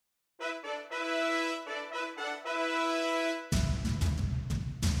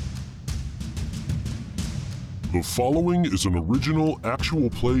The following is an original actual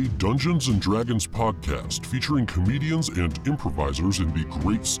play Dungeons & Dragons podcast featuring comedians and improvisers in the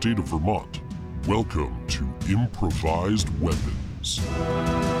great state of Vermont. Welcome to Improvised Weapons.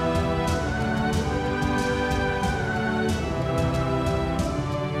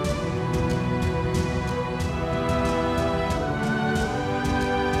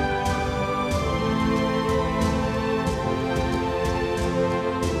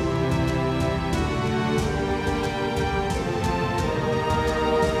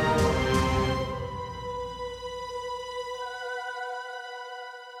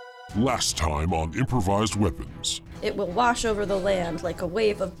 Last time on Improvised Weapons. It will wash over the land like a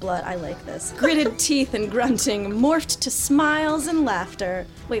wave of blood. I like this. Gritted teeth and grunting morphed to smiles and laughter.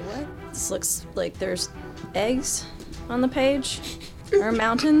 Wait, what? This looks like there's eggs on the page? Or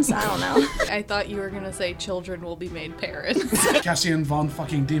mountains? I don't know. I thought you were gonna say children will be made parents. Cassian von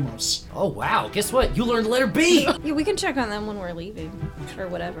fucking Demos. Oh wow, guess what? You learned the letter B! Yeah, we can check on them when we're leaving. Or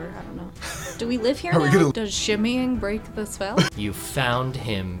whatever, I don't know. Do we live here Are we now? gonna- Does shimmying break the spell? You found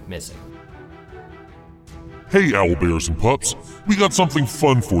him missing. Hey, owlbears and pups, we got something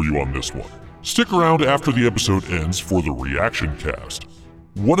fun for you on this one. Stick around after the episode ends for the reaction cast.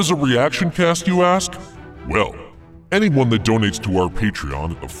 What is a reaction cast, you ask? Well, anyone that donates to our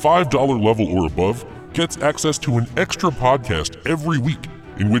Patreon at the $5 level or above gets access to an extra podcast every week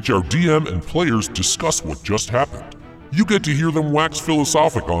in which our DM and players discuss what just happened. You get to hear them wax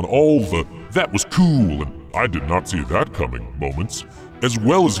philosophic on all the "that was cool" and "I did not see that coming" moments, as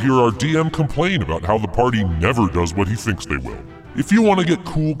well as hear our DM complain about how the party never does what he thinks they will. If you want to get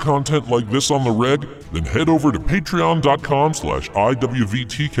cool content like this on the reg, then head over to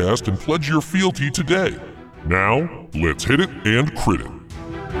patreon.com/IWVTcast and pledge your fealty today. Now, let's hit it and crit it.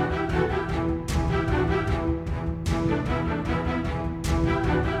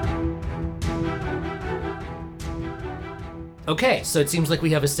 Okay, so it seems like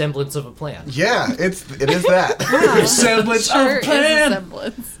we have a semblance of a plan. Yeah, it is that. Semblance Sure of is a plan.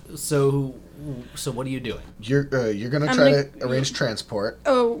 semblance. So what are you doing? You're gonna I'm try gonna- to arrange transport.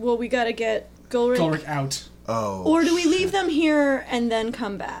 Oh, well, we gotta get Gulric. Ulrich out. Oh. Or do we leave them here and then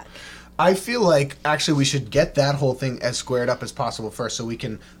come back? I feel like actually we should get that whole thing as squared up as possible first, so we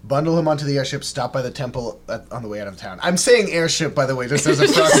can bundle him onto the airship, stop by the temple on the way out of town. I'm saying airship, by the way, just as a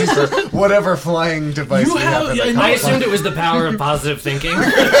proxy for whatever flying device we have. in the I complex. assumed it was the power of positive thinking.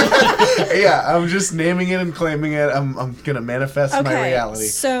 Yeah, I'm just naming it and claiming it. I'm gonna manifest my reality.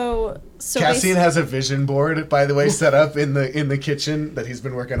 So Cassian has a vision board, by the way, set up in the kitchen that he's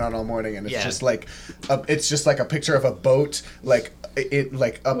been working on all morning, and it's Yeah. just like a picture of a boat, like up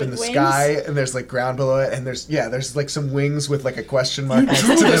With in the wings? sky, and there's like ground below it, and there's like some wings with like a question mark. You next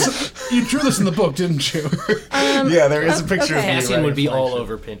drew to them. this. You drew this in the book, didn't you? Yeah, there is a picture okay. of me. Cassian would be riding a all flagship.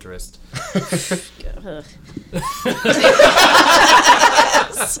 over Pinterest.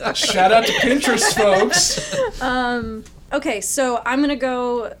 Shout out to Pinterest, folks. Okay, so I'm gonna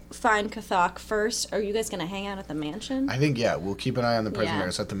go find Kathak first. Are you guys gonna hang out at the mansion? I think we'll keep an eye on the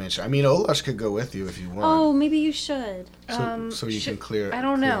prisoners at the mansion. I mean, Olash could go with you if you want. Oh, maybe you should. so you can clear. I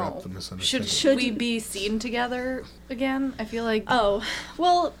don't clear know. up the misunderstanding. Should we be seen together again? I feel like Oh,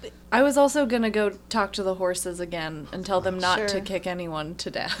 well, I was also gonna go talk to the horses again and tell them not Sure. to kick anyone to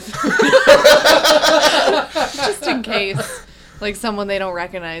death. Just in case, like, someone they don't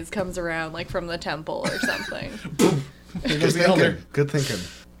recognize comes around, like, from the temple or something. Here Good goes the elder. thinking. Good thinking.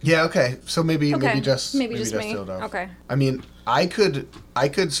 Yeah. Okay. So maybe just maybe just me. Theodore. Okay. I mean, I could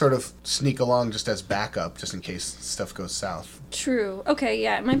sort of sneak along just as backup, just in case stuff goes south. True. Okay,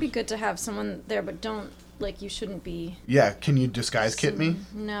 yeah, it might be good to have someone there, but you shouldn't be. Yeah. Can you disguise kit me?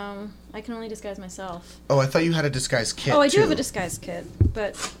 No, I can only disguise myself. Oh, I thought you had a disguise kit. Oh, I do too. have a disguise kit,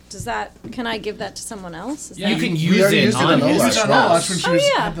 but can I give that to someone else? Is Yeah, You that- can we use already it used it on on You his. used Olash. it on Wow. Olash when she was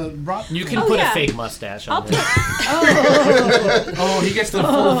yeah. had the rot. You can Oh, put yeah. a fake mustache on him. Oh, he gets the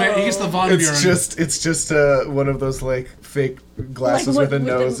full. He gets the Von Buren. It's just one of those like fake glasses Like, with a with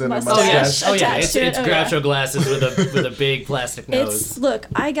the nose and a mustache. Oh yeah, mustache. oh yeah. attached It's to it. Oh, yeah. Groucho glasses with a big plastic nose. Look,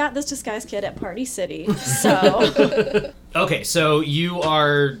 I got this disguise kit at Party City, so Okay, so you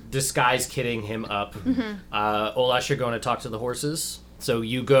are disguise kitting him up. Olash, you're going to talk to the horses. So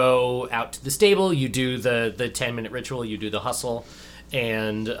you go out to the stable. You do the 10-minute ritual. You do the hustle,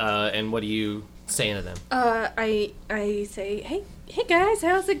 and what are you saying to them? I say, hey guys,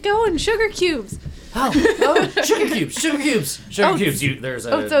 how's it going? Sugar cubes. Oh, sugar cubes, sugar cubes, sugar Oats. cubes. There's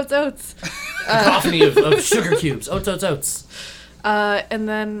a Oats. cacophony of sugar cubes. Oats. And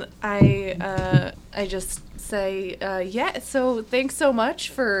then I just say, yeah, so thanks so much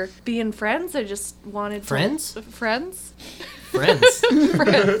for being friends. I just wanted Friends? Friends? Friends.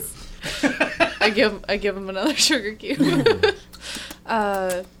 Friends. I give him another sugar cube.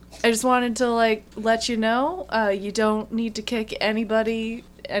 I just wanted to like let you know, you don't need to kick anybody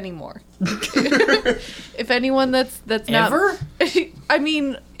anymore. If anyone that's not Ever? I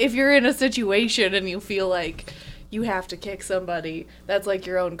mean, if you're in a situation and you feel like you have to kick somebody, that's like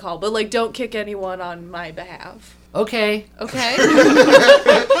your own call. But like, don't kick anyone on my behalf. Okay. Okay?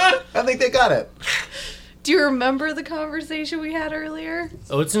 I think they got it. Do you remember the conversation we had earlier?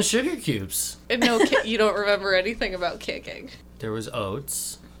 Oats and sugar cubes. No, you don't remember anything about kicking. There was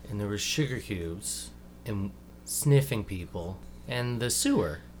oats, and there was sugar cubes, and sniffing people, and the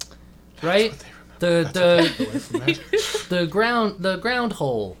sewer. Right? The ground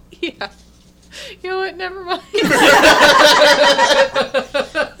hole. Yeah. You know what? Never mind.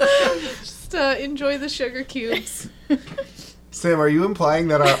 Just enjoy the sugar cubes. Sam, are you implying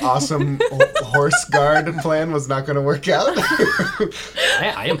that our awesome horse guard plan was not going to work out?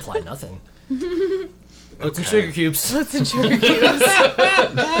 I imply nothing. Oats and sugar cubes. Oats and sugar cubes.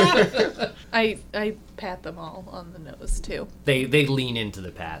 I pat them all on the nose too. They lean into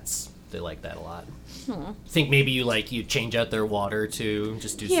the pats. They like that a lot. Think maybe you change out their water too,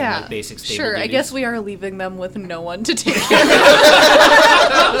 just do some like basic stable sure. duties. I guess we are leaving them with no one to take care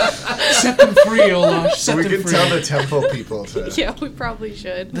of. Set them free, Olash. Set We them can free. tell the temple people to... Yeah, we probably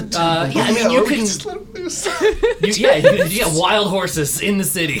should. I mean, you or we can. just let them loose. You got wild horses in the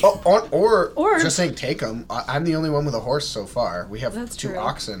city. Or just saying take them. I'm the only one with a horse so far. We have That's 2 true.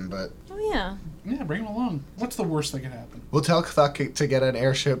 oxen, but... Oh, yeah. Yeah, bring them along. What's the worst that could happen? We'll tell Kthuk to get an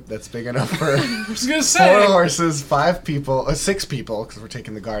airship that's big enough for I was gonna 4 say. horses, 5 people, 6 people, because we're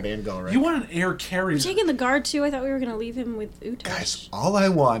taking the guard and Golric. You want an air carrier? Taking the guard, too. I thought we were going to leave him with Utesh. Guys, all I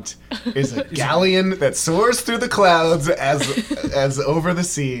want is a galleon that soars through the clouds as over the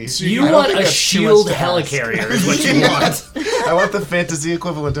sea. You I don't want think a that's too much shield to ask. helicarrier is what you want. I want the fantasy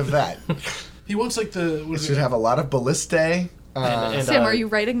equivalent of that. He wants like the. It should have a lot of ballistae. And, Sam, are you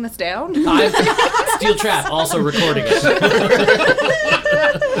writing this down? Steel Trap also recording it.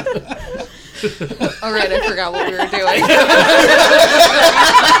 All right, I forgot what we were doing.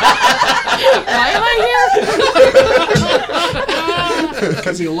 Why am I here?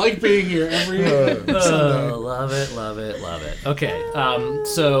 Because you like being here every Sunday. Love it, love it, love it. Okay,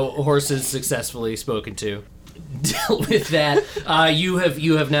 so horses successfully spoken to. Dealt with that. You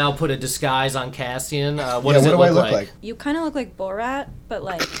have now put a disguise on Cassian. What does it do I look look like? You kind of look like Borat, but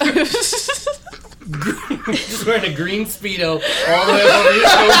like... Just wearing a green Speedo all the way over your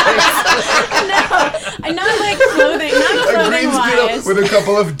shoulders. I'm not like clothing, not A green clothing-wise. Speedo with a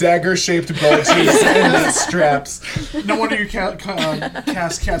couple of dagger-shaped bulges and straps. No wonder you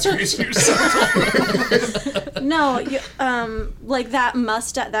cast Cat's Grace for yourself. No, you, like that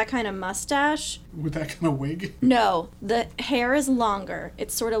mustache, that kind of mustache. With that kind of wig. No, the hair is longer.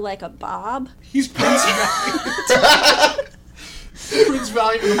 It's sort of like a bob. He's Prince Valiant. Prince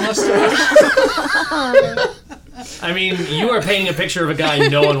Valiant with a mustache. I mean, you are painting a picture of a guy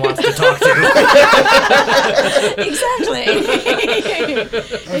no one wants to talk to. Exactly.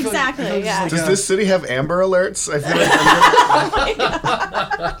 Exactly, yeah. Does this city have Amber Alerts? I feel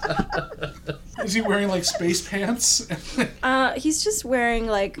like Is he wearing like space pants? He's just wearing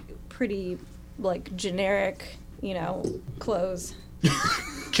like pretty, like generic, clothes.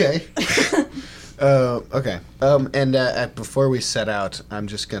 Okay. Okay. And before we set out, I'm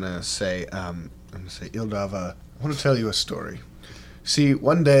just gonna say, Ildava, I want to tell you a story. See,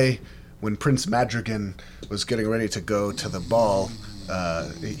 one day when Prince Madrigan was getting ready to go to the ball,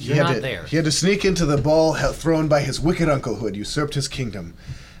 he had to sneak into the ball thrown by his wicked uncle who had usurped his kingdom.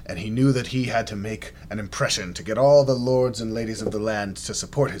 And he knew that he had to make an impression to get all the lords and ladies of the land to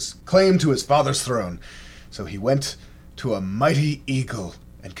support his claim to his father's throne. So he went to a mighty eagle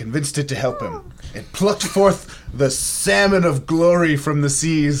and convinced it to help him. It plucked forth the salmon of glory from the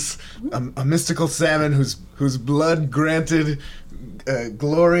seas, a mystical salmon whose blood granted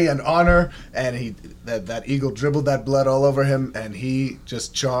glory and honor, and that eagle dribbled that blood all over him, and he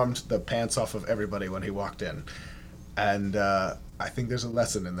just charmed the pants off of everybody when he walked in. And I think there's a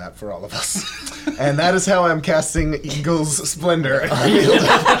lesson in that for all of us. And that is how I'm casting Eagle's Splendor. What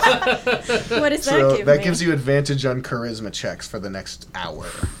does that give me? That gives you advantage on charisma checks for the next hour.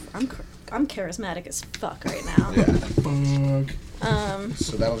 I'm charismatic as fuck right now. Bug.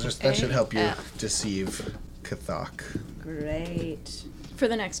 So that should help you deceive Kthuk. Great. For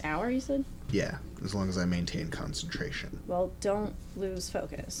the next hour, you said? Yeah, as long as I maintain concentration. Well, don't lose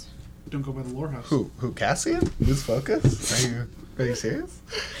focus. Don't go by the lore house. Who? Cassian? Lose focus? Are you serious?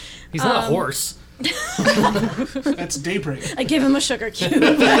 He's not a horse. That's Daybreak. I give him a sugar cube.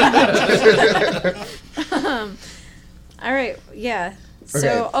 All right, yeah.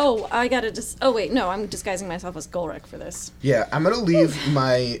 So, I gotta oh wait, no, I'm disguising myself as Golrick for this. Yeah, I'm gonna leave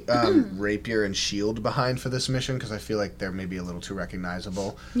my rapier and shield behind for this mission because I feel like they're maybe a little too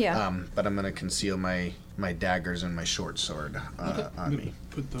recognizable. Yeah. But I'm gonna conceal my daggers and my short sword on me.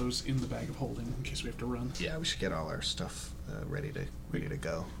 Put those in the bag of holding in case we have to run. Yeah, we should get all our stuff ready to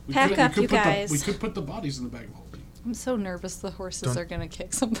go. Pack up, you guys. We could put the bodies in the bag of holding. I'm so nervous the horses are gonna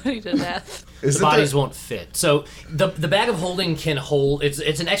kick somebody to death. The bodies won't fit. So the bag of holding can hold. It's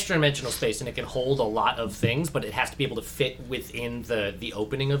an extra dimensional space, and it can hold a lot of things, but it has to be able to fit within the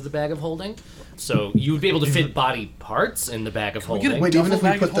opening of the bag of holding. So you would be able to fit body parts in the bag of holding. Wait, even duffel if we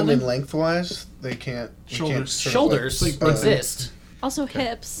bag put of them in holding? lengthwise, they can't. Shoulders. Shoulders exist. Also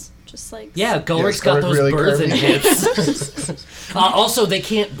hips, just like... Yeah, Golrick's Yes, got Golrick those really birthen curvy. hips. Also, they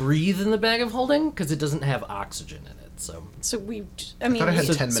can't breathe in the bag of holding because it doesn't have oxygen in it. So we, I mean, thought it had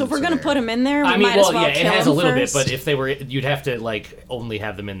 10 minutes so if we're of gonna air. put them in there, we I mean, might as well it kill has a them little first. bit, but if they were, you'd have to like only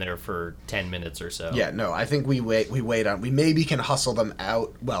have them in there for 10 minutes or so. Yeah, no, I think we wait on. We maybe can hustle them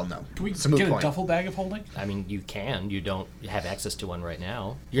out. Well, no. Can we It's a moot get a point. duffel bag of holding? I mean, you can. You don't have access to one right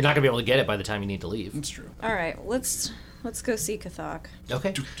now. You're not gonna be able to get it by the time you need to leave. That's true. All right, let's go see Kathak.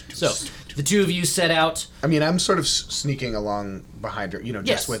 Okay. So the two of you set out. I mean, I'm sort of sneaking along behind her, just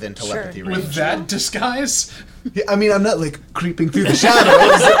Yes, within telepathy range. With that disguise? Yeah, I mean, I'm not like creeping through the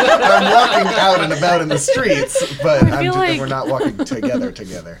shadows. I'm walking out and about in the streets, but feel like- we're not walking together.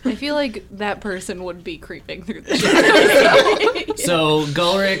 I feel like that person would be creeping through the shadows. So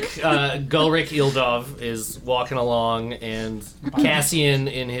Gulric Ildov is walking along, and Cassian,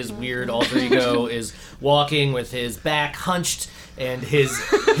 in his weird alter ego, is walking with his back hunched and his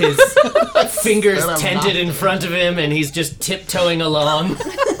fingers And I'm tented in front of him, and he's just tiptoeing along,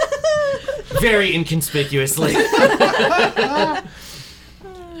 very inconspicuously.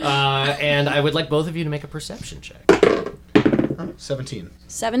 And I would like both of you to make a perception check. 17.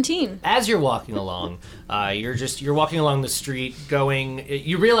 17. As you're walking along, you're walking along the street going,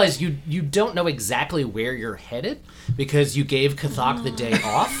 you realize you don't know exactly where you're headed because you gave Kathak the day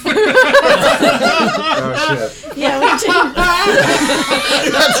off. Oh, shit. Yeah, we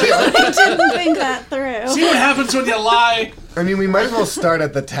didn't think that through. See what happens when you lie? I mean, we might as well start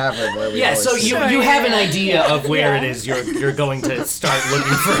at the tavern where we Yeah, always so sit. you have an yeah. idea of where it Yeah. is you're going to start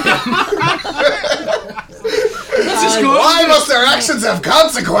looking for him. Why must our actions have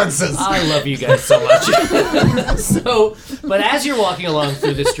consequences? I love you guys so much. But as you're walking along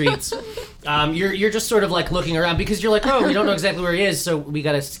through the streets, you're just sort of like looking around because you're like, oh, we don't know exactly where he is, so we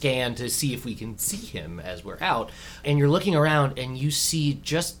got to scan to see if we can see him as we're out. And you're looking around, and you see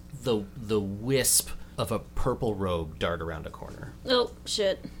just the wisp of a purple robe dart around a corner. Oh,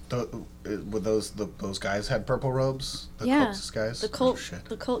 shit. Were those guys had purple robes? The Yeah. cultist guys? The cult, Oh, shit.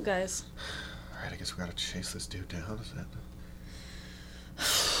 the cult guys. Alright, I guess we gotta chase this dude down, is it?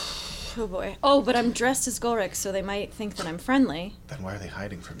 Oh boy. Oh, but I'm dressed as Golrick, so they might think that I'm friendly. Then why are they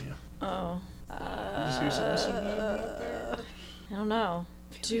hiding from you? Oh. I don't know.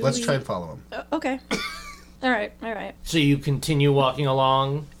 Let's try and follow him. Okay. All right. So you continue walking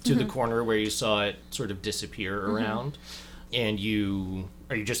along to the corner where you saw it sort of disappear around, and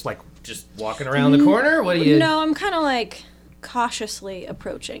are you just walking around the corner? What do you? No, I'm kind of like cautiously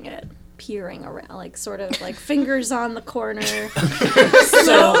approaching it, peering around, like sort of like fingers on the corner.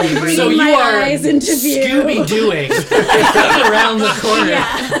 So bringing you my are eyes into view. Scooby Dooing around the corner.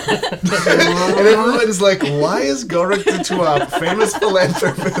 Yeah. And everyone's like, why is Gorik the Tuap, famous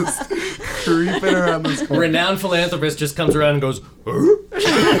philanthropist, creeping around this corner? Renowned philanthropist just comes around and goes.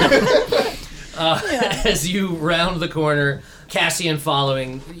 As you round the corner, Cassian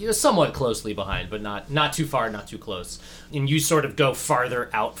following somewhat closely behind, but not too far, not too close. And you sort of go farther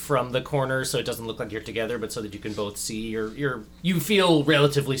out from the corner so it doesn't look like you're together, but so that you can both see. You feel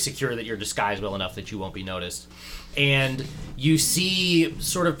relatively secure that you're disguised well enough that you won't be noticed. And you see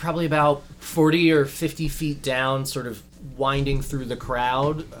sort of probably about 40 or 50 feet down, sort of winding through the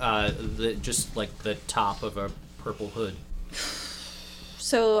crowd, just like the top of a purple hood.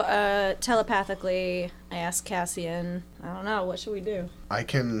 So telepathically, I asked Cassian, I don't know, what should we do? I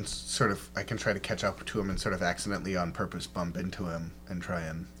can try to catch up to him and sort of accidentally on purpose bump into him and try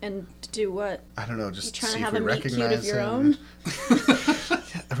and, And do what? I don't know, just You trying see to if have we a meet cute recognize of your him. own?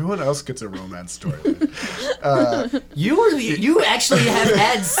 Everyone else gets a romance story. You actually have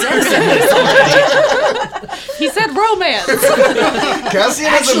had sex in this already. He said romance. Cassian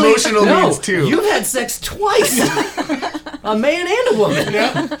has emotional No, needs too. You've had sex twice. A man and a woman.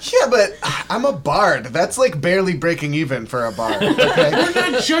 Yeah, but I'm a bard. That's like barely breaking even for a bard. Okay?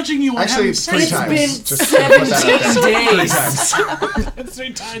 We're not judging you on Actually, having it's 3 sex. times. been Just to put that 17 out there. days.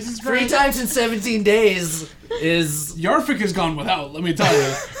 3 times is 3 great. times in 17 days is... Yarfik has gone without, let me tell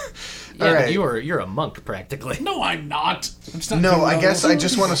you. Yeah, All right. you're a monk, practically. No, I'm not. I'm just not No, doing I well. guess I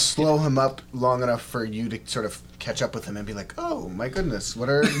just want to slow him up long enough for you to sort of catch up with him and be like, oh, my goodness, what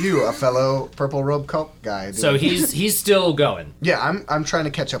are you, a fellow purple robe cult guy? Doing? So he's still going. Yeah, I'm trying to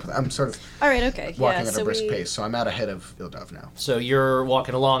catch up with him. I'm sort of All right, okay. walking yeah, at so a brisk we, pace, so I'm out ahead of Ildov now. So you're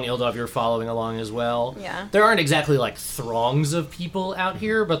walking along, Ildov, you're following along as well. Yeah. There aren't exactly like throngs of people out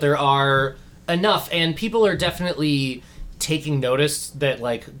here, but there are enough, and people are definitely taking notice that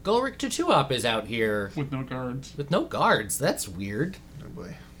like Gulric Tutuop is out here With no guards. with no guards. That's weird. Oh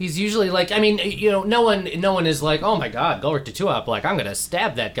boy. He's usually like, I mean, you know, no one is like, oh my god, Gulric Tutuop, like I'm gonna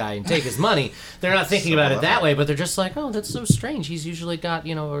stab that guy and take his money. They're not thinking about it that way, but they're just like, oh, that's so strange. He's usually got,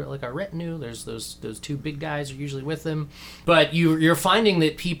 you know, like a retinue. There's those 2 big guys are usually with him, but you're finding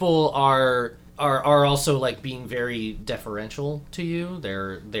that people are also like being very deferential to you.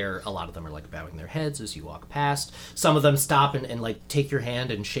 They're a lot of them are like bowing their heads as you walk past. Some of them stop and like take your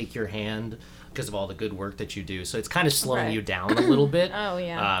hand and shake your hand because of all the good work that you do. So it's kind of slowing Right. you down a little bit. Oh,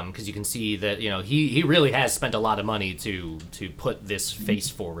 yeah. Because you can see that, you know, he really has spent a lot of money to put this face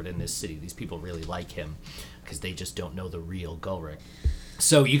forward in this city. These people really like him because they just don't know the real Gulric.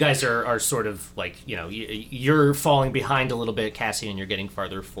 So you guys are sort of like, you know, you're falling behind a little bit, Cassian. You're getting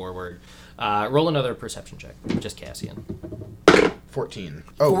farther forward. Roll another perception check. Just Cassian. 14.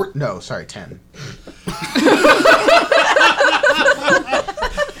 Oh, no, sorry, 10.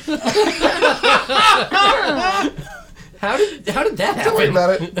 How did that happen? Don't worry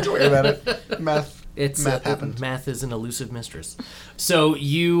about it. Don't worry about it. Math happened. Math is an elusive mistress. So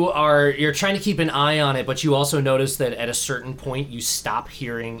you're trying to keep an eye on it, but you also notice that at a certain point you stop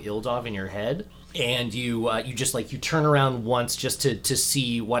hearing Ildov in your head, and you turn around once just to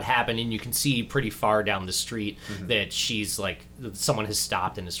see what happened, and you can see pretty far down the street that she's like someone has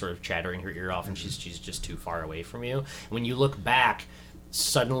stopped and is sort of chattering her ear off, and she's just too far away from you. And when you look back,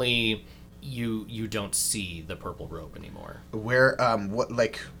 suddenly you don't see the purple robe anymore. Where,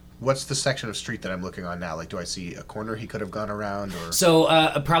 what's the section of street that I'm looking on now? Like, do I see a corner he could have gone around, or? So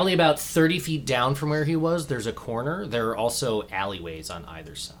probably about 30 feet down from where he was, there's a corner. There are also alleyways on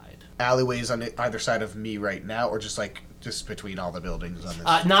either side. Alleyways on either side of me right now, or just between all the buildings on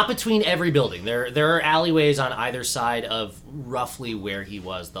this? Not between every building. There are alleyways on either side of roughly where he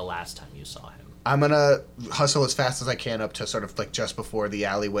was the last time you saw him. I'm gonna hustle as fast as I can up to sort of like just before the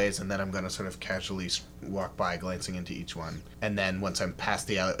alleyways, and then I'm gonna sort of casually walk by, glancing into each one. And then once I'm past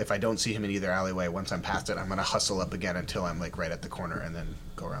the alley, if I don't see him in either alleyway, once I'm past it, I'm gonna hustle up again until I'm like right at the corner, and then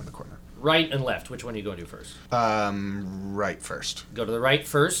go around the corner. Right and left. Which one are you going to do first? Right first. Go to the right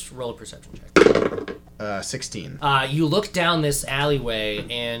first. Roll a perception check. 16. You look down this alleyway,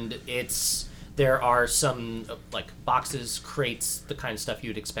 and there are some like boxes, crates, the kind of stuff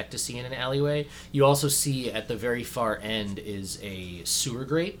you'd expect to see in an alleyway. You also see at the very far end is a sewer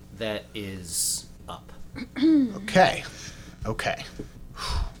grate that is up. Okay. All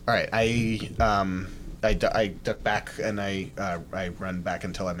right. I duck back and I run back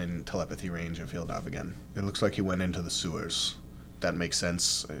until I'm in telepathy range of Ildov again. It looks like he went into the sewers. That makes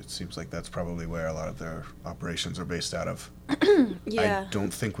sense. It seems like that's probably where a lot of their operations are based out of. Yeah. I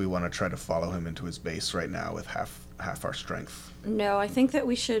don't think we want to try to follow him into his base right now with half our strength. No, I think that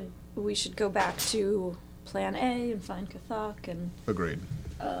we should go back to Plan A and find Kathak and. Agreed.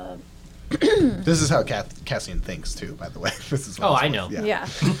 This is how Cassian thinks too, by the way. This is what Oh, it's I like. know. Yeah.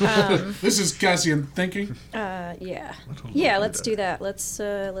 This is Cassian thinking. Yeah. Yeah. Let's do that. Let's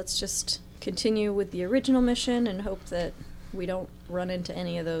just continue with the original mission and hope that we don't run into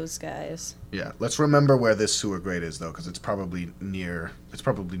any of those guys. Yeah, let's remember where this sewer grate is, though, because it's probably near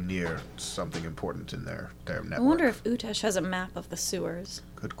something important in their network. I wonder if Utesh has a map of the sewers.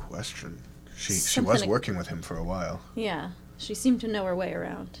 Good question. She was Something- working with him for a while. Yeah, she seemed to know her way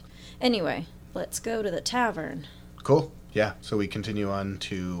around. Anyway, let's go to the tavern. Cool. Yeah. So we continue on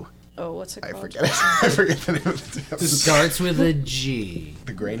to. Oh, what's it I called? forget it. I forget the name of the tavern. Starts with a G.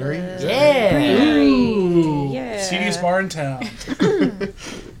 The granary. Yeah. Yeah. Seediest bar in town.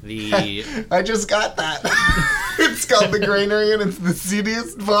 The I just got that. It's called the granary, and it's the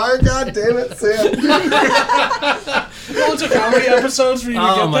seediest bar. God damn it, Sam. Well, it took how many episodes for you to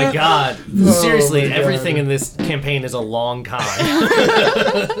Oh get my that? god. Seriously, my God. everything in this campaign is a long con.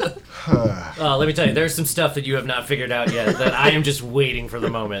 Let me tell you, there's some stuff that you have not figured out yet that I am just waiting for the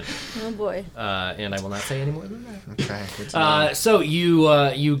moment. Oh boy. And I will not say any more than that. Okay. Good to know. So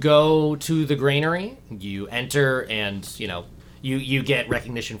you go to the granary, you enter, and you get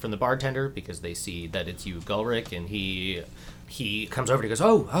recognition from the bartender because they see that it's you, Gulrick, and he comes over and he goes,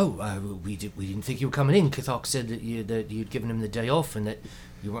 we didn't think you were coming in. Kathok said that you'd given him the day off and that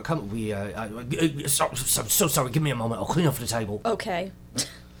you weren't coming. So sorry. Give me a moment. I'll clean off the table. Okay.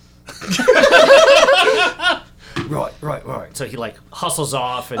 Right. So he hustles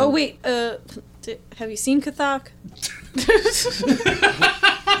off and. Oh wait. Have you seen Kathok?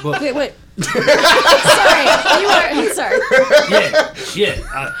 Wait. Sorry. Sorry. Yeah.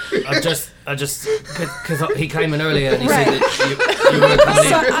 I just because he came in earlier and he said that you were coming in.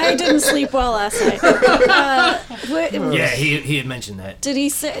 So, I didn't sleep well last night. Yeah, he had mentioned that. Did he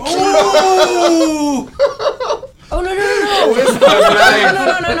say? Oh! Oh no! Twist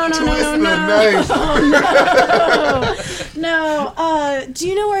the knife. No. Do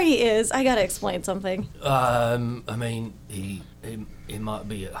you know where he is? I gotta explain something. I mean, he might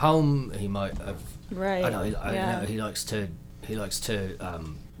be at home. He might have. Right. I know. Yeah. He likes to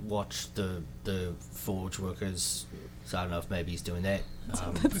watch the forge workers. So I don't know if maybe he's doing that.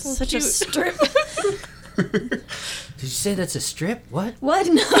 Such a strip. Did you say that's a strip? What? What?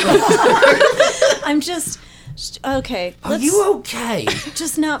 No. I'm just. Okay. Are you okay?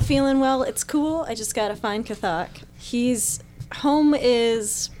 Just not feeling well. It's cool. I just gotta find Kathok. His home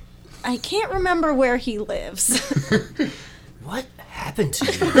is. I can't remember where he lives. What happened to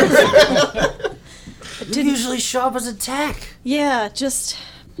you? You usually sharp as a tack. Yeah, just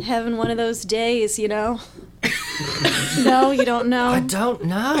having one of those days, No, you don't know. I don't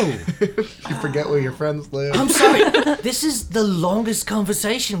know. You forget where your friends live. I'm sorry. This is the longest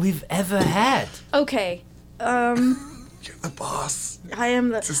conversation we've ever had. Okay. You're the boss. I am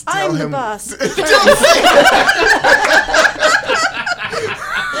the. Just tell I'm the him. boss.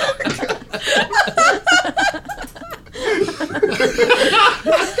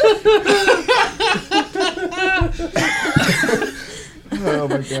 Oh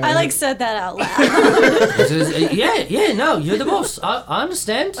my god. I said that out loud. No, you're the boss. I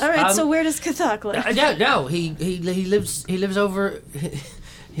understand. All right, so where does Kathok live? No, he lives over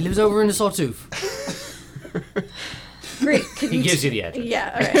he lives over in the Sawtooth. Great. He gives you the address.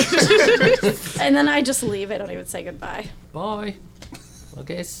 Yeah, all right. And then I just leave. I don't even say goodbye. Bye. I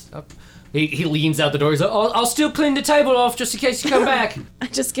guess. He leans out the door. He's like, I'll still clean the table off just in case you come back. I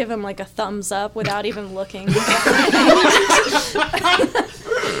just give him a thumbs up without even looking.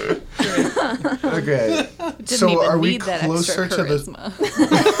 Okay. Didn't So even are we need that closer extra to the? charisma.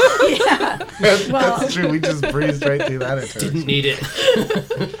 That's true. We just breezed right through that. Didn't need it.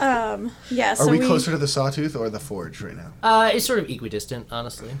 Yeah, so Are we closer to the Sawtooth or the Forge right now? It's sort of equidistant,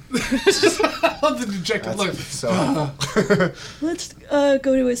 honestly. I love the dejected look. So Let's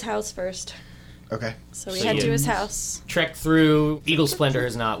go to his house first. okay. So we So head you- to his house. Trek through. Eagle Splendor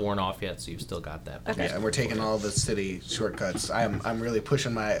has not worn off yet, so you've still got that. Okay. Yeah, and we're taking all the city shortcuts. I'm really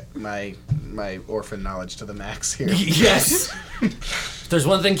pushing my orphan knowledge to the max here. Yes. If there's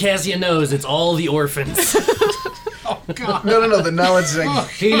one thing Cassian knows, it's all the orphans. No. The knowledge.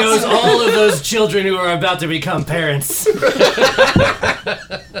 He knows all of those children who are about to become parents.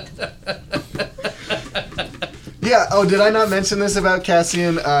 Yeah. Oh, did I not mention this about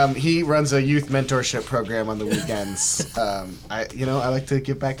Cassian? He runs a youth mentorship program on the weekends. I like to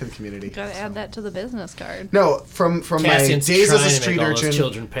give back to the community. Gotta add that to the business card. No, from my Cassian's days trying as a to street make all urchin. those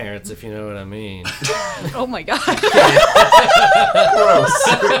children parents, if you know what I mean. Oh my god. Gross.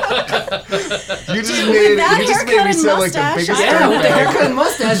 You just made me haircut sound and like the mustache, biggest. Yeah, with the dirtbag. haircut and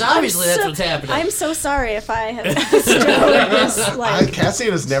mustache, obviously that's So- what's happening. I'm so sorry if I have this,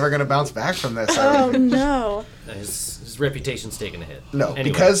 Cassian is never gonna bounce back from this. oh no. His reputation's taking a hit. No, Anyway.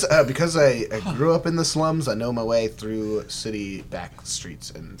 because I grew up in the slums. I know my way through city back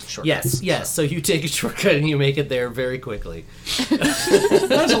streets and shortcuts. Yes. So you take a shortcut and you make it there very quickly.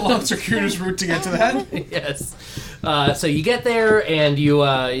 That's a long circuitous route to get to that. Yes. So you get there and you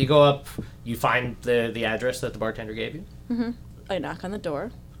go up. You find the address that the bartender gave you. I knock on the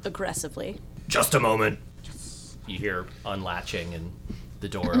door aggressively. Just a moment. You hear unlatching and the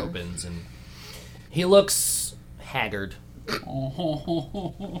door opens and he looks haggard.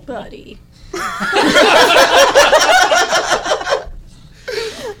 Buddy.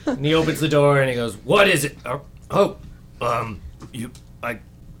 And he opens the door and he goes, "What is it? Do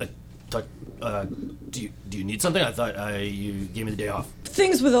you need something? I thought you gave me the day off."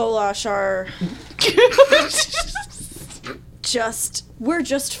 Things with Olash are we're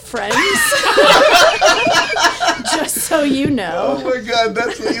just friends. Just so you know. Oh my god,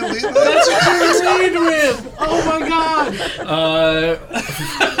 that's what you lead with? That's what you lead with! Oh my god!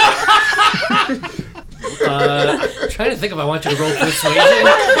 Trying to think if I want you to roll persuasion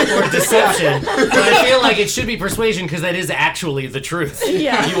or deception, but I feel like it should be persuasion because that is actually the truth.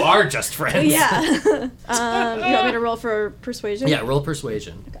 Yeah. You are just friends. Yeah. You want me to roll for persuasion? Yeah, roll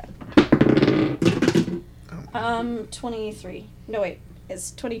persuasion. 23. No, wait.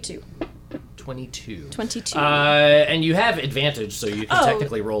 It's 22. 22. 22. And you have advantage, so you can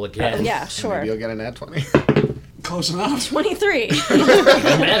technically roll again. Yeah, sure. Maybe you'll get a nat 20. Close enough. 23. Even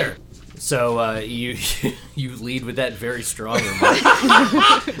better. So you lead with that very strong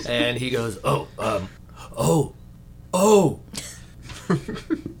remark, and he goes, "Oh,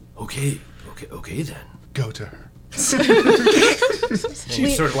 okay then." Go to her. And he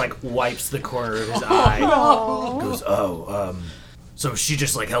sort of like wipes the corner of his eye. Goes, so she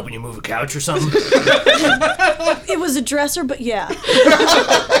just like helping you move a couch or something? It was a dresser, but yeah.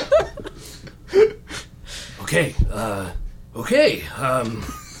 Okay.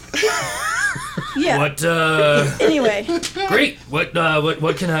 Yeah. What? Anyway, Great. What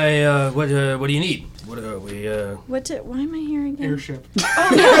can I? What do you need? What are we? why am I here again? Airship. How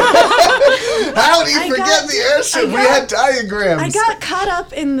do you forget the airship? We had diagrams. I got caught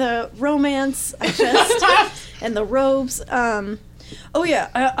up in the romance, and the robes. Oh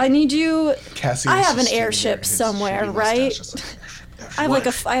yeah, I need you. Cassie I was have an just airship standing there, somewhere, his shitty right? mustache just like,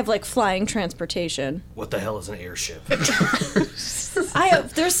 airship. I have like flying transportation. What the hell is an airship? I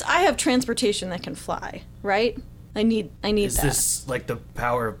have transportation that can fly, right? I need Is that. this like the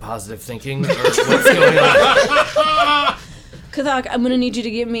power of positive thinking, or what's going on? Kathak, I'm gonna need you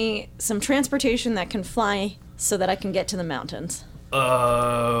to give me some transportation that can fly so that I can get to the mountains.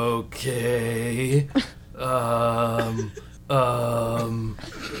 Okay.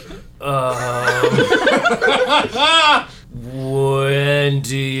 When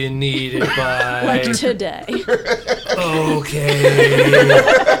do you need it by? Like today. Okay.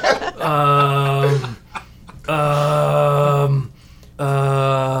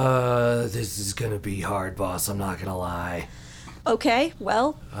 This is gonna be hard, boss. I'm not gonna lie. Okay,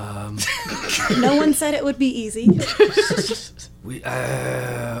 well. No one said it would be easy.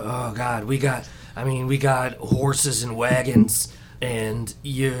 Oh God, we got horses and wagons, and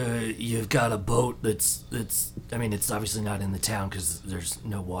you've got a boat that's. I mean, it's obviously not in the town because there's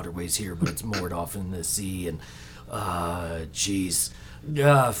no waterways here, but it's moored off in the sea, and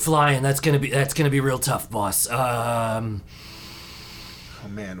flying. That's gonna be real tough, boss. Oh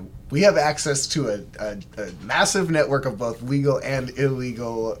man, we have access to a massive network of both legal and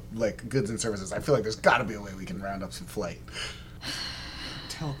illegal like goods and services. I feel like there's got to be a way we can round up some flight.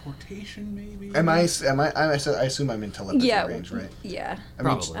 Teleportation, maybe? I assume I'm in telepathy Yeah. range, right? Yeah. I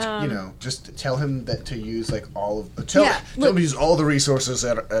mean, Probably. just tell him that to use like all of Yeah, tell him to use all the resources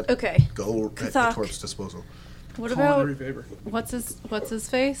at Okay. at the Kathak. corp's disposal. What Culinary about favor. what's his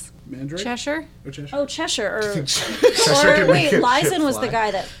face? Mandrake? Cheshire? Or Cheshire? Oh, Cheshire. Cheshire can make Wait, a Lyson ship was the fly.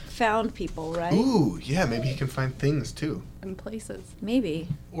 guy that found people, right? Ooh, yeah, maybe he can find things too. In places. Maybe.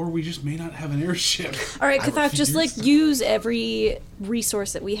 Or we just may not have an airship. All right, I Kathak, just like refuse. use every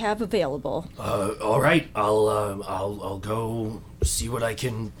resource that we have available. All right, I'll go see what I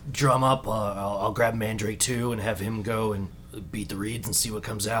can drum up. I'll grab Mandrake too and have him go and beat the reeds and see what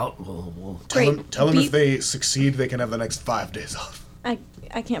comes out. We'll Great. Tell him Beat- if they succeed, they can have the next 5 days off. I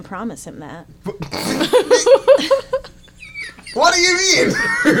can't promise him that. What do you mean?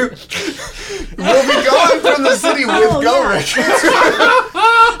 We'll be gone from the city with Gulrick.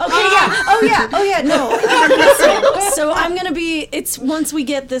 Okay, yeah. Oh yeah. No. So I'm gonna be. It's once I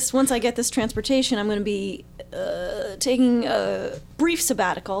get this transportation, I'm gonna be taking a brief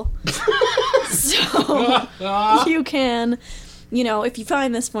sabbatical. So you can, if you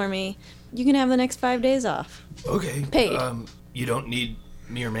find this for me, you can have the next 5 days off. Okay. Paid. You don't need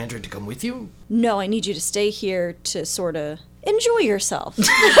me or Mandrake to come with you? No, I need you to stay here to sort of enjoy yourself.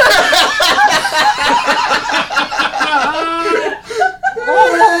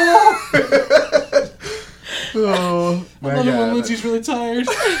 Oh, my Another one, God. Lindsay's really tired.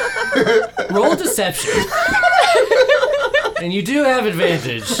 Roll deception. And you do have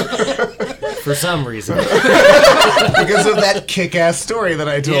advantage. For some reason. Because of that kick-ass story that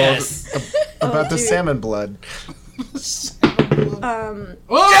I told Yes. about the dude. salmon blood.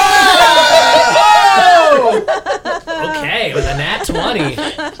 Okay, with a nat 20.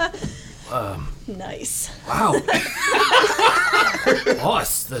 Nice. Wow.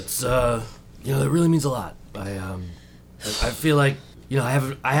 Boss, that's that really means a lot. I feel like, I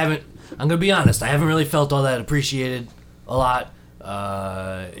haven't I'm gonna be honest, I haven't really felt all that appreciated a lot.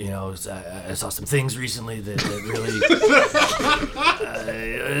 I saw some things recently that really,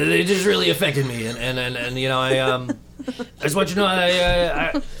 they just really affected me, and I just want you to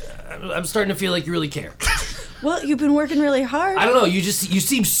know I'm starting to feel like you really care. Well, you've been working really hard. I don't know, you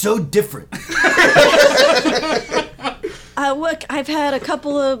seem so different. Look, I've had a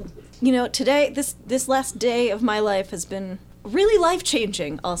couple of, today, this last day of my life has been really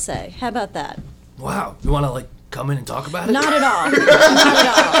life-changing, I'll say. How about that? Wow, you want to come in and talk about it? Not at all. Not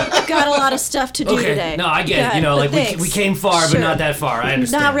at all. Got a lot of stuff to do today. No, I get it. We came far, Sure. but not that far. I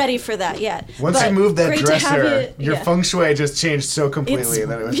understand. Not ready for that yet. Once But you moved that great to have dresser, you- your yeah. feng shui just changed so completely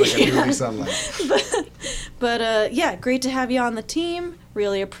that it was like a movie sunlight. But yeah, great to have you on the team.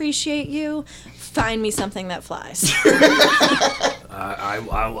 Really appreciate you. Find me something that flies. I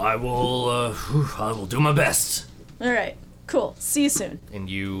will do my best. All right, cool. See you soon. And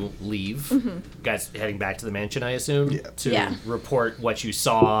you leave. You guys heading back to the mansion, I assume, to Yeah. report what you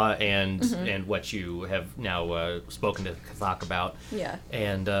saw and what you have now spoken to Kathak about. Yeah.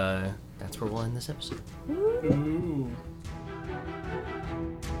 And that's where we'll end this episode.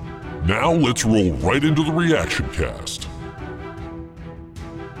 Now let's roll right into the reaction cast.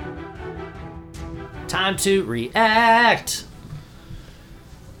 Time to react.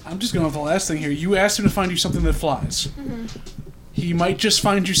 I'm just going with the last thing here. You asked him to find you something that flies. He might just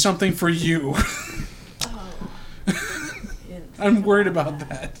find you something for you. I'm worried about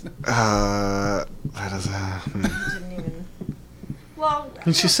that. That is Didn't even. Well,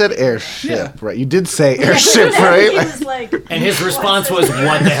 And she said airship, Yeah. right? You did say airship, he right? was like, And his response was,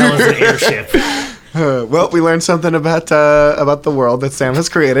 "What the hell is an airship?" Well, we learned something about the world that Sam has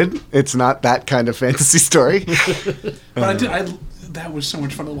created. It's not that kind of fantasy story. But that was so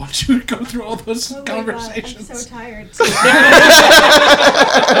much fun to watch you go through all those conversations. I'm so tired.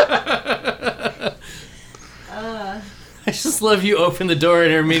 I just love you open the door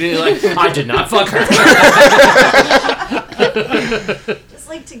and are immediately like, "I did not fuck her." Just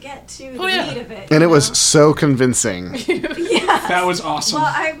like to get to the yeah. meat of it. And it was so convincing. That was awesome.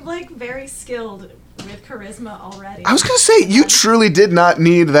 Well, I'm like very skilled with charisma already. I was going to say, you truly did not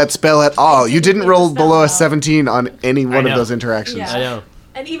need that spell at all. You didn't need roll the spell below at a all. 17 on any one of know. those interactions. Yeah. I know.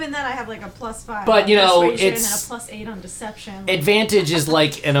 And even then, I have like a +5. But, on you know, persuasion it's- and a +8 on deception. Advantage is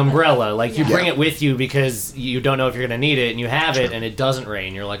like an umbrella. Like, you Yeah. bring it with you because you don't know if you're going to need it, and you have it, and it doesn't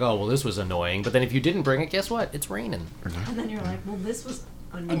rain. You're like, "Oh, well, this was annoying." But then if you didn't bring it, guess what? It's raining. And then you're like, well, this was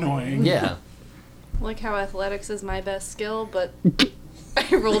Annoying. Yeah. Like how athletics is my best skill, but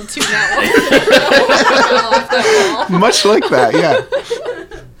I rolled 2 now. Much like that, yeah.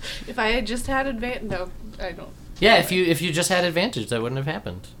 If I had just had advantage, no, I don't. Yeah, if you just had advantage, that wouldn't have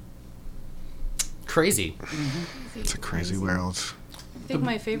happened. Crazy. It's a crazy world. I think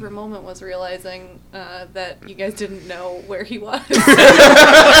my favorite moment was realizing that you guys didn't know where he was.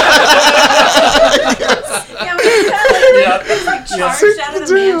 Yeah, we just like charged out of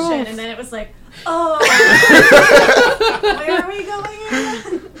the mansion, and then it was like, oh, where are we going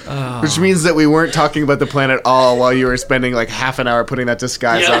again? Which means that we weren't talking about the plan at all while you were spending like half an hour putting that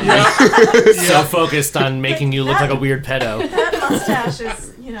disguise on. So focused on making you look like a weird pedo. That mustache is,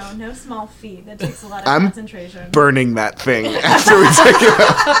 no small feat. That takes a lot of I'm concentration. Burning that thing after we take it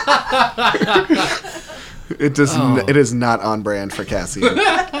out. It does. It is not on brand for Cassie.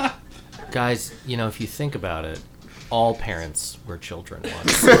 Guys, if you think about it, all parents were children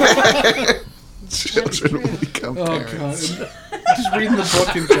once. Children will become Oh parents. god. Just reading the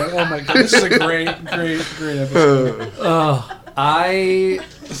book and oh my god, this is a great episode. I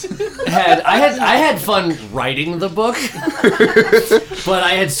had fun writing the book, but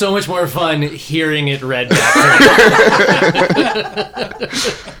I had so much more fun hearing it read back to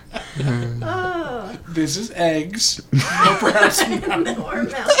me. This is eggs. No, perhaps not. Or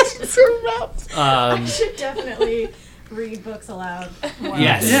mountains. I should definitely read books aloud. While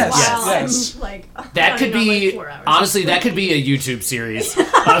Yes, yes. I'm, like, That could running on, be, 4 hours. honestly, that could be a YouTube series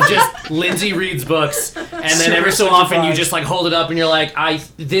of just Lindsay reads books, and then every so often you just like hold it up and you're like,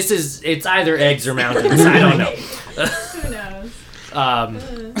 it's either eggs or mountains. I don't know. Who knows?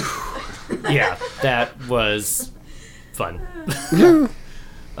 Yeah, that was fun.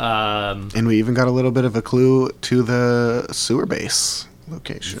 And we even got a little bit of a clue to the sewer base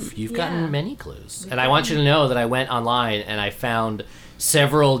location. You've Yeah. gotten many clues. And I want you to know that I went online and I found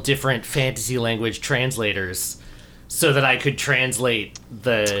several different fantasy language translators so that I could translate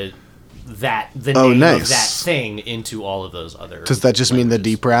the name nice. of that thing into all of those other Does that just mean the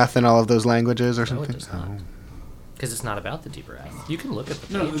languages. deep wrath in all of those languages or No, something? it does not. Because it's not about the deep wrath. You can look at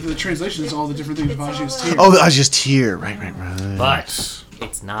the No, page, the translation is all the different things Vaji's all here. Oh, I was just here. Right. but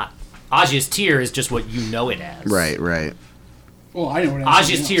it's not Ajia's Tear is just what you know it as. Right. Well, I know what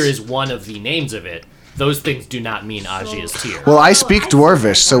Ajia's Tear is one of the names of it. Those things do not mean Ajia's Tear. Well, I speak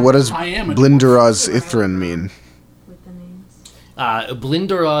Dwarvish, so what does I am a Blinderaz Ithrin mean? With the names.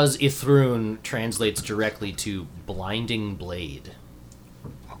 Blinderaz Ithrun translates directly to blinding blade.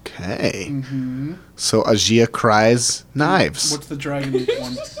 Okay. So Ajia cries knives. What's the dragon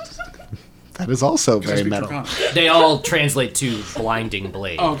one? That is also I very speak metal. Draconic. They all translate to blinding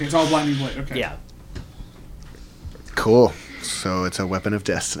blade. Oh, okay, it's all blinding blade. Okay. Yeah. Cool. So it's a weapon of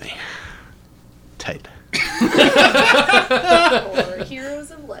destiny. Tight. Or Heroes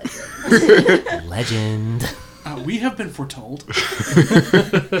of Legend. Legend. We have been foretold.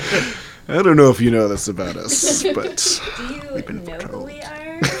 I don't know if you know this about us, but Do you know who we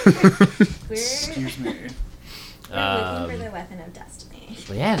are? We're Excuse me. looking for the weapon of destiny.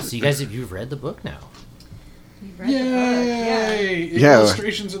 Well, yeah, so you guys, you've read the book now. We've read the book. Yeah. Yay! Yeah.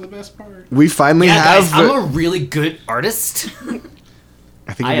 Illustrations are the best part. we finally Yeah, have. guys, I'm a really good artist.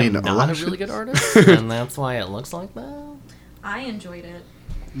 I think I you am mean not a Olash. really good artist, and that's why it looks like that. I enjoyed it.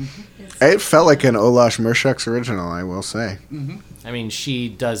 It felt like an Olash Mershak's original, I will say. I mean, she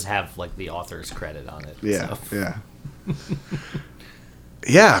does have like the author's credit on it. Yeah, so. yeah.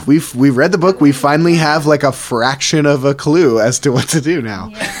 Yeah, we've read the book. We finally have like a fraction of a clue as to what to do now.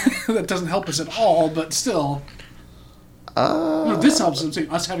 Yeah. That doesn't help us at all, but still. No, this helps. I'm saying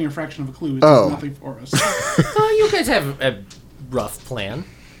us having a fraction of a clue. It Oh. does nothing for us. Oh, you guys have a rough plan.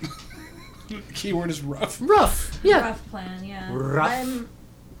 Keyword is rough. Rough. Yeah. Rough plan, yeah. Rough.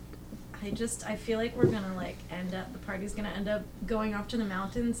 I feel like we're gonna like the party's gonna end up going off to the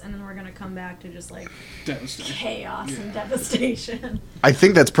mountains, and then we're gonna come back to just like Devastating. chaos and devastation. I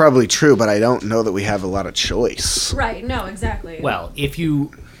think that's probably true, but I don't know that we have a lot of choice. Right, no, exactly. Well, if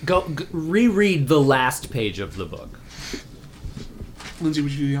you reread the last page of the book. Lindsay,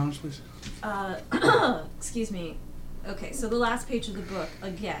 would you do the honors, please? Excuse me. Okay, so the last page of the book,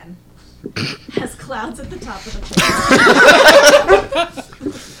 again, has clouds at the top of the page.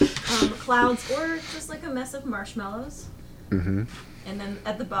 Clouds, or just like a mess of marshmallows. Mm-hmm. And then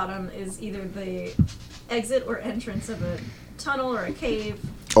at the bottom is either the exit or entrance of a tunnel or a cave.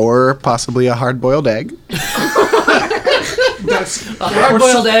 Or possibly a hard-boiled egg. That's A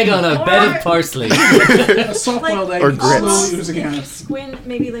hard-boiled egg on a bed of parsley. a soft-boiled egg Or that's grits. slowly oozing If you out. squint,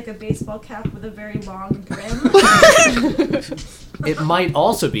 maybe like a baseball cap with a very long brim. It might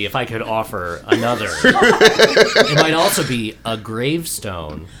also be, if I could offer another, it might also be a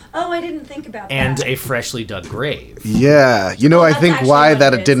gravestone Oh, I didn't think about and that. a freshly dug grave. Yeah, I That's think actually why what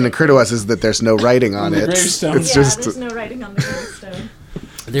that it it didn't is. occur to us is that there's no writing on the it. gravestone. It's Yeah, just there's no writing on the gravestone.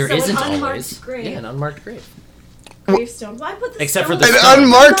 There So an isn't unmarked always. grave. Yeah, an unmarked grave. Gravestone. Why put the Except for stone the an stone.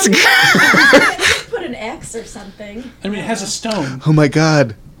 unmarked. Put an X or something. I mean, it has a stone. Oh my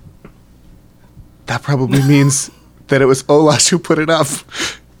god. That probably means that it was Olash who put it up.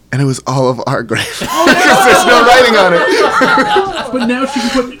 And it was all of our grave. Because there's no writing on it. But now she can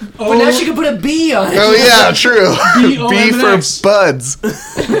put. But now she can put a B on it. Oh yeah, true. B for B-O-M-N-X. buds.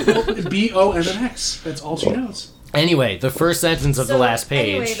 B-O and an X. That's all she knows. Anyway, the first sentence of the last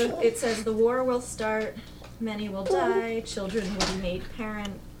page. Anyway, it says the war will start, many will die, children will be made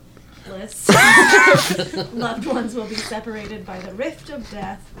parentless, loved ones will be separated by the rift of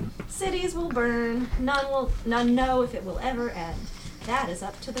death, cities will burn, none know if it will ever end. That is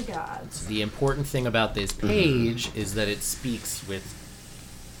up to the gods. The important thing about this page is that it speaks with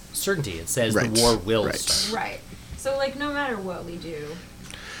certainty. It says Right, the war will right. start. Right. So, like, no matter what we do.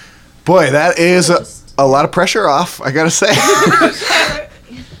 Boy, that is Just- a lot of pressure off, I gotta say. Yeah.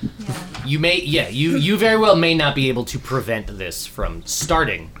 You may, you very well may not be able to prevent this from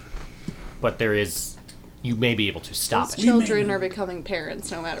starting, but you may be able to stop Those it. children are becoming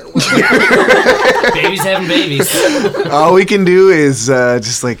parents no matter what. Babies having babies. All we can do is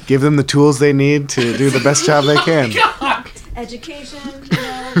just like give them the tools they need to do the best job they can. Education,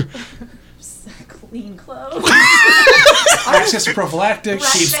 clean clothes. Access to prophylactics.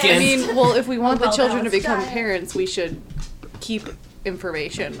 Right. Sheepskin. I mean, well, if we want the Well, children to balanced become diet. parents, we should keep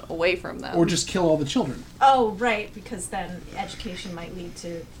information away from them. Or just kill all the children. Oh, right, because then education might lead to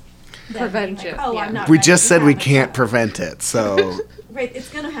them being Prevention, Like, oh, yeah. I'm not We ready just to said we have a can't child. prevent it, so Right, it's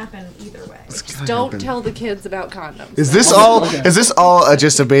gonna happen either way. Don't tell the kids about condoms. is this all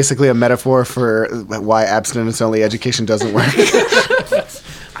just basically a metaphor for why abstinence only education doesn't work?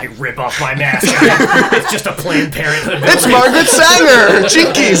 I rip off my mask. It's just a Planned Parenthood. It's building. Margaret Sanger,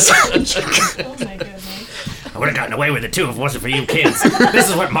 Jinkies. Oh my goodness. I would have gotten away with it too if it wasn't for you kids. This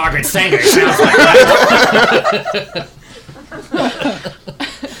is what Margaret Sanger sounds like, right?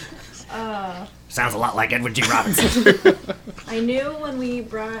 Sounds a lot like Edward G. Robinson. I knew when we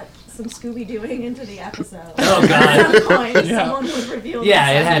brought some Scooby-Dooing into the episode. Oh, God. At some point, Yeah. someone would reveal Yeah,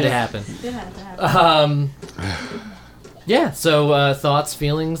 it themselves. had to happen. It had to happen. Yeah, so thoughts,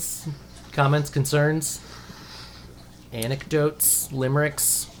 feelings, comments, concerns, anecdotes,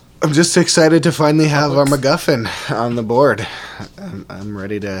 limericks. I'm just excited to finally have our MacGuffin on the board. I'm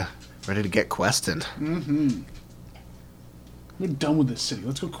ready to get questing. We're done with this city.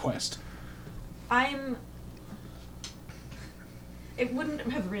 Let's go quest. It wouldn't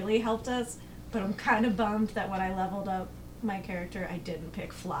have really helped us, but I'm kind of bummed that when I leveled up my character, I didn't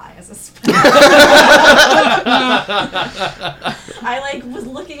pick fly as a spell. I was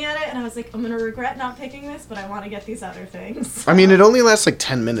looking at it and I was like, I'm gonna regret not picking this, but I want to get these other things. I mean, it only lasts like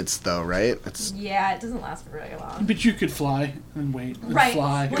 10 minutes, though, right? It's Yeah, it doesn't last for very long. But you could fly and wait and Right.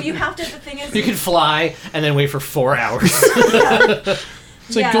 fly. Well, you have to. The thing is, You could fly and then wait for 4 hours.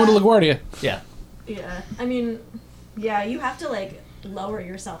 It's like going to LaGuardia. Yeah. Yeah, I mean, yeah, you have to lower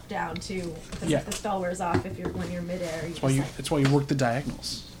yourself down too, because Yeah. if the spell wears off, when you're midair, That's why you work the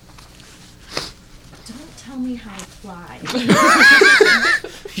diagonals. don't tell me how to fly.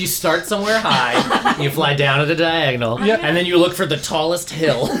 You start somewhere high, you fly down at a diagonal, Yeah. and then you look for the tallest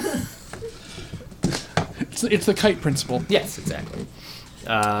hill. It's the kite principle. Yes, exactly.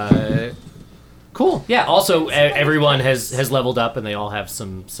 Cool. Yeah. Also, everyone has leveled up, and they all have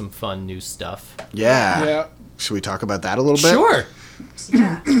some fun new stuff. yeah. Yeah. Should we talk about that a little bit? Sure.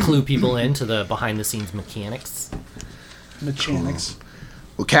 Yeah. Clue people into the behind-the-scenes mechanics. Mechanics.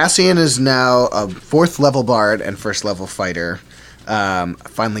 Well, Cassian is now a 4th level bard and 1st level fighter. I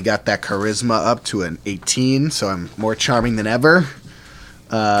finally got that charisma up to an 18, so I'm more charming than ever.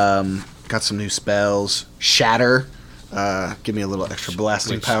 Got some new spells. Shatter. Give me a little extra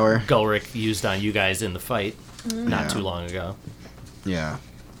blasting Which power. Gulrick used on you guys in the fight not Yeah. too long ago. Yeah.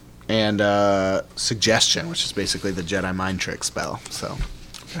 And Suggestion, which is basically the Jedi mind trick spell. So,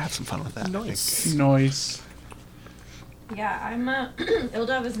 gonna have some fun with that. I think. Noise. Yeah, I'm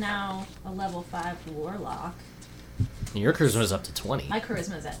Ildov is now a level 5 warlock. Your charisma's up to 20. My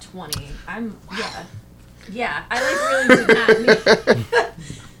charisma is at 20. Yeah, I really did not.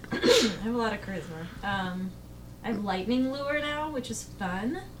 I have a lot of charisma. I have lightning lure now, which is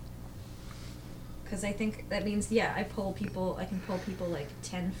fun. Because I think that means, I can pull people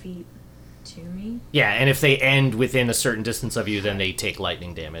 10 feet to me. Yeah, and if they end within a certain distance of you, then they take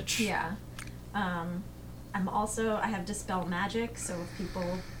lightning damage. Yeah. I have Dispel Magic, so if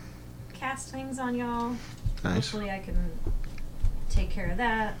people cast things on y'all, Nice. hopefully I can take care of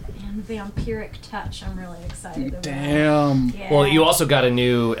that. And Vampiric Touch, I'm really excited about. Damn. Yeah. Well, you also got a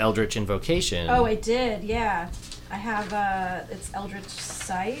new Eldritch Invocation. Oh, I did, yeah. I have, it's Eldritch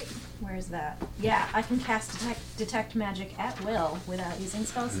Sight. Where is that? Yeah, I can cast detect magic at will without using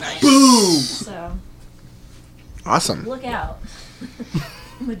spell slots. Boom! So, Awesome. look out.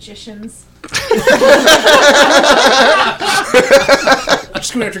 Magicians.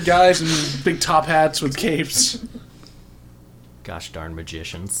 Just going after guys in big top hats with capes. Gosh darn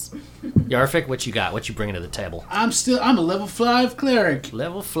magicians. Yarfik, what you got? What you bringing to the table? I'm a level 5 cleric.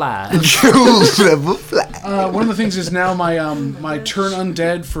 Level 5. Level flat. One of the things is now my my turn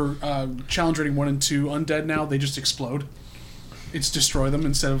undead for challenge rating 1 and 2 undead now they just explode. It's destroy them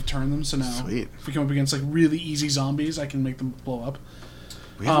instead of turn them. So now Sweet. if we come up against really easy zombies, I can make them blow up.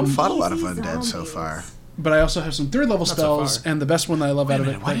 We haven't fought a lot of Easy undead so zombies. far. But I also have some 3rd level so spells, far. and the best one that I love out of a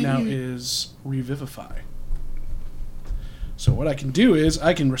it minute, why right now didn't you- is Revivify. So what I can do is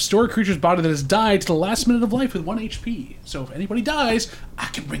I can restore a creature's body that has died to the last minute of life with 1 HP. So if anybody dies, I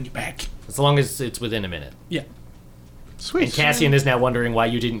can bring you back. As long as it's within a minute. Yeah. Sweet. And Cassian is now wondering why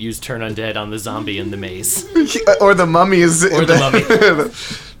you didn't use Turn Undead on the zombie in the maze. Or the mummies. Or the mummy.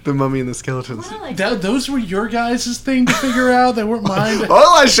 The mummy and the skeletons. I like Those were your guys' thing to figure out. They weren't mine.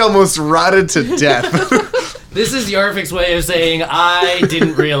 Olash almost rotted to death. This is Yarfik's way of saying, I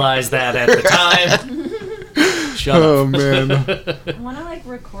didn't realize that at the time. Shut Oh up. man. I want to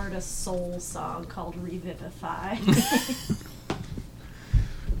record a soul song called Revivify.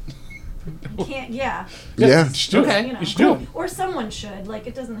 Can't, yeah. Yeah. You should do Okay. it. You know, You should do it. or someone should.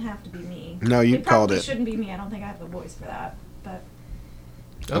 It doesn't have to be me. No, you It called probably it. shouldn't be me. I don't think I have the voice for that. But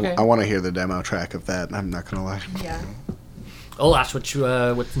Okay. I want to hear the demo track of that. I'm not gonna lie. yeah. Olash,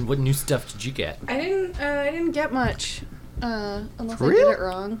 what new stuff did you get? I didn't get much. Unless I Really? did it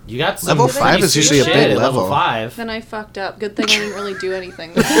wrong. You got some Level pretty 5 is sweet usually a shit big at level level. 5. Then I fucked up. Good thing I didn't really do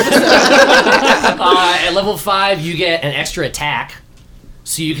anything. At level 5, you get an extra attack,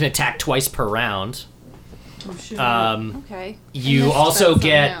 so you can attack twice per round. Oh, shoot. Okay. I You missed also that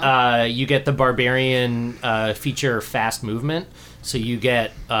get somehow. you get the barbarian feature fast movement, so you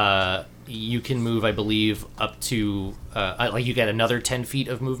get you can move, I believe, up to like you get another 10 feet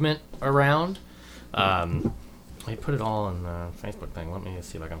of movement around. I put it all on the Facebook thing. Let me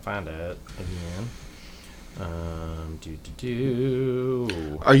see if I can find it again.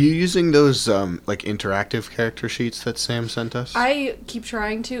 Are you using those like interactive character sheets that Sam sent us? I keep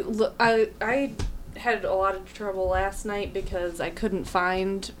trying to. Look, I had a lot of trouble last night because I couldn't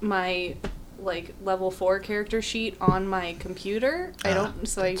find my like level 4 character sheet on my computer. I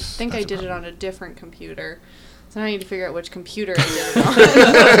think I did it on a different computer. So now I need to figure out which computer I did it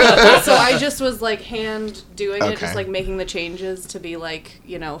on. So I just was like hand doing it, just like making the changes to be like,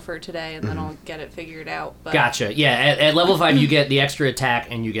 for today, and then I'll get it figured out. But Gotcha. Yeah, at level 5 you get the extra attack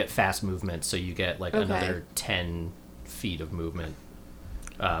and you get fast movement, so you get like another 10 feet of movement.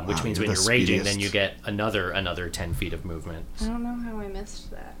 Which means when you're raging, then you get another 10 feet of movement. I don't know how I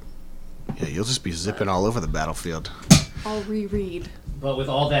missed that. Yeah, you'll just be zipping all over the battlefield. I'll reread. But with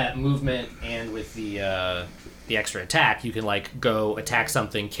all that movement and with the extra attack, you can like go attack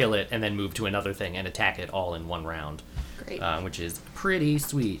something, kill it, and then move to another thing and attack it all in one round. Great. Which is pretty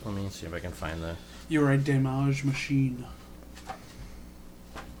sweet. Let me see if I can find the... You're a damage machine.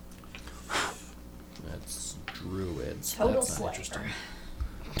 That's druids. Total That's not slayer. interesting.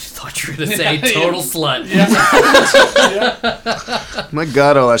 I thought you were going to say total slut. My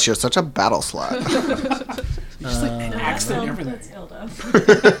God, Olash, you're such a battle slut. Just like an accent and everything. That's Ilda.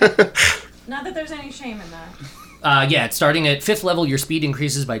 Not that there's any shame in that. Yeah, it's starting at 5th level, your speed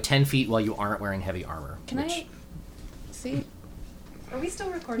increases by 10 feet while you aren't wearing heavy armor. Can I see? Are we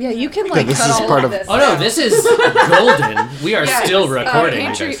still recording? Yeah, you that? can like this cut is all part of of- this. Oh no, this is golden. We are Yes, still recording.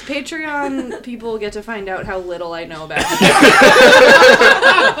 you guys. Patreon people get to find out how little I know about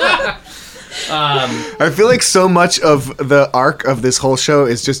I feel like so much of the arc of this whole show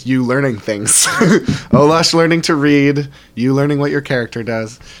is just you learning things. Olash learning to read, you learning what your character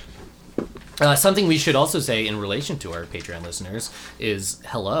does. Something we should also say in relation to our Patreon listeners is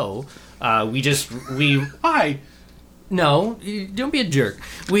hello. We Hi. No, don't be a jerk.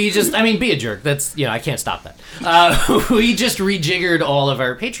 Be a jerk. That's, I can't stop that. We just rejiggered all of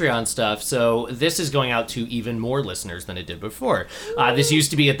our Patreon stuff, so this is going out to even more listeners than it did before. This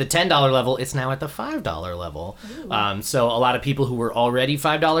used to be at the $10 level. It's now at the $5 level. So a lot of people who were already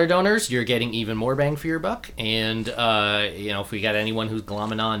 $5 donors, you're getting even more bang for your buck. And, if we got anyone who's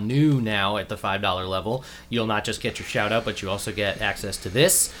glomming on new now at the $5 level, you'll not just get your shout out, but you also get access to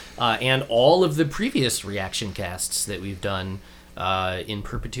this and all of the previous reaction casts that we've done in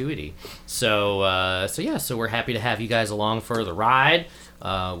perpetuity. So we're happy to have you guys along for the ride.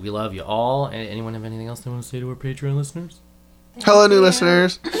 We love you all. Anyone have anything else they want to say to our Patreon listeners? Hello, new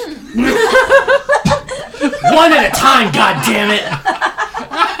listeners. One at a time, goddammit!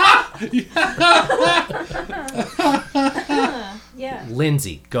 Yeah.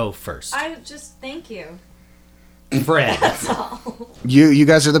 Lindsay, go first. I just thank you. Fred, That's all. You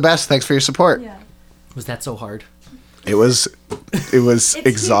guys are the best. Thanks for your support. Yeah. was that so hard? It was It's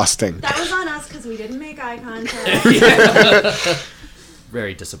exhausting. That was on us because we didn't make eye contact.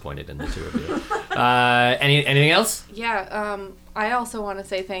 Very disappointed in the two of you. Anything else? Yeah, I also want to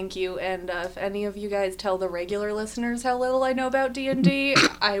say thank you, and if any of you guys tell the regular listeners how little I know about D&D,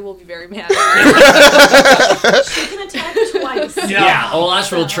 I will be very mad. She can attack twice. Yeah,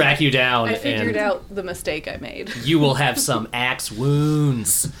 Olash will track you down. I figured and out the mistake I made. you will have some axe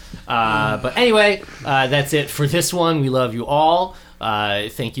wounds. But anyway, that's it for this one. We love you all.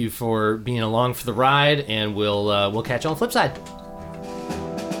 Thank you for being along for the ride, and we'll catch you on the flip side.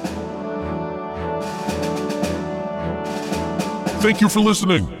 Thank you for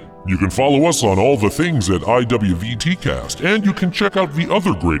listening. You can follow us on all the things at IWVTcast, and you can check out the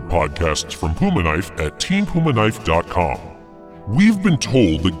other great podcasts from Puma Knife at teampumaknife.com. We've been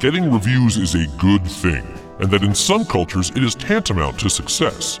told that getting reviews is a good thing, and that in some cultures it is tantamount to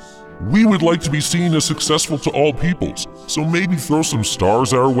success. We would like to be seen as successful to all peoples, so maybe throw some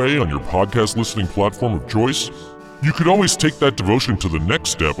stars our way on your podcast listening platform of choice. You could always take that devotion to the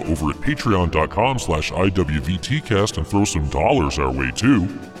next step over at patreon.com/IWVTcast and throw some dollars our way too.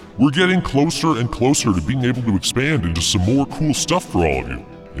 We're getting closer and closer to being able to expand into some more cool stuff for all of you,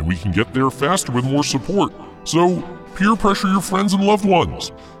 and we can get there faster with more support. So peer pressure your friends and loved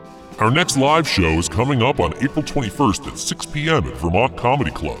ones. Our next live show is coming up on April 21st at 6 p.m. at Vermont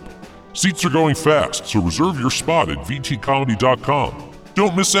Comedy Club. Seats are going fast, so reserve your spot at vtcomedy.com.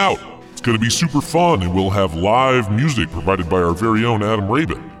 Don't miss out. It's going to be super fun, and we'll have live music provided by our very own Adam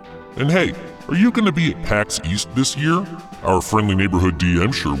Rabin. And hey, are you going to be at PAX East this year? Our friendly neighborhood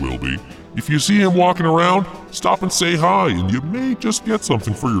DM sure will be. If you see him walking around, stop and say hi, and you may just get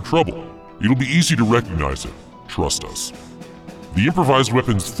something for your trouble. It'll be easy to recognize him. Trust us. The Improvised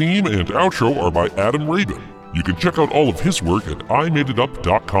Weapons theme and outro are by Adam Rabin. You can check out all of his work at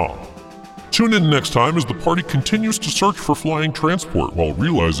imadeitup.com. Tune in next time as the party continues to search for flying transport while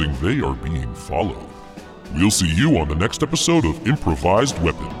realizing they are being followed. We'll see you on the next episode of Improvised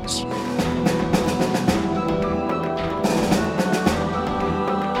Weapons.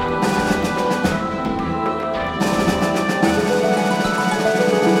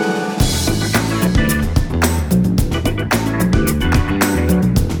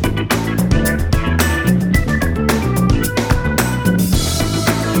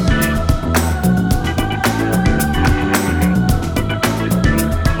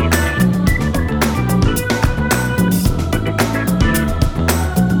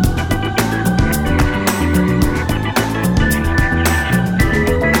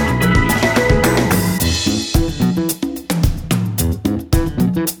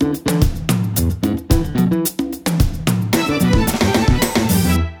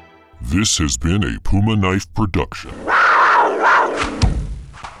 This has been a Puma Knife production.